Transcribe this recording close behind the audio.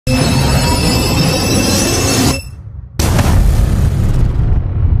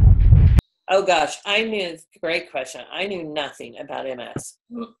Oh gosh, great question. I knew nothing about MS.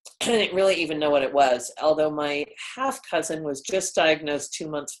 I didn't really even know what it was, although my half cousin was just diagnosed 2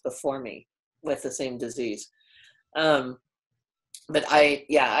 months before me with the same disease. But I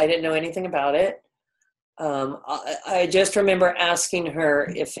didn't know anything about it. I just remember asking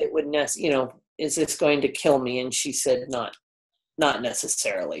her if it would, is this going to kill me? And she said, not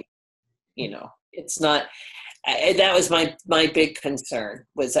necessarily. It's not. That was my big concern.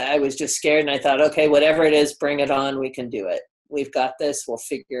 Was I was just scared, and I thought, okay, whatever it is, bring it on. We can do it. We've got this. We'll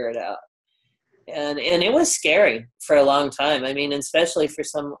figure it out. And it was scary for a long time. I mean, especially for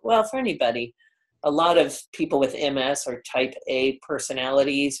for anybody. A lot of people with MS or type A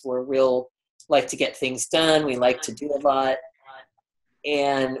personalities like to get things done. We like to do a lot.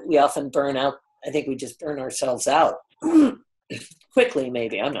 And we often burn out. I think we just burn ourselves out quickly,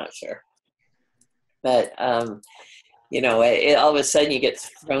 maybe. I'm not sure. But, all of a sudden you get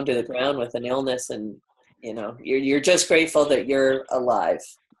thrown to the ground with an illness and, you're just grateful that you're alive.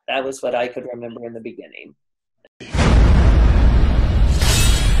 That was what I could remember in the beginning.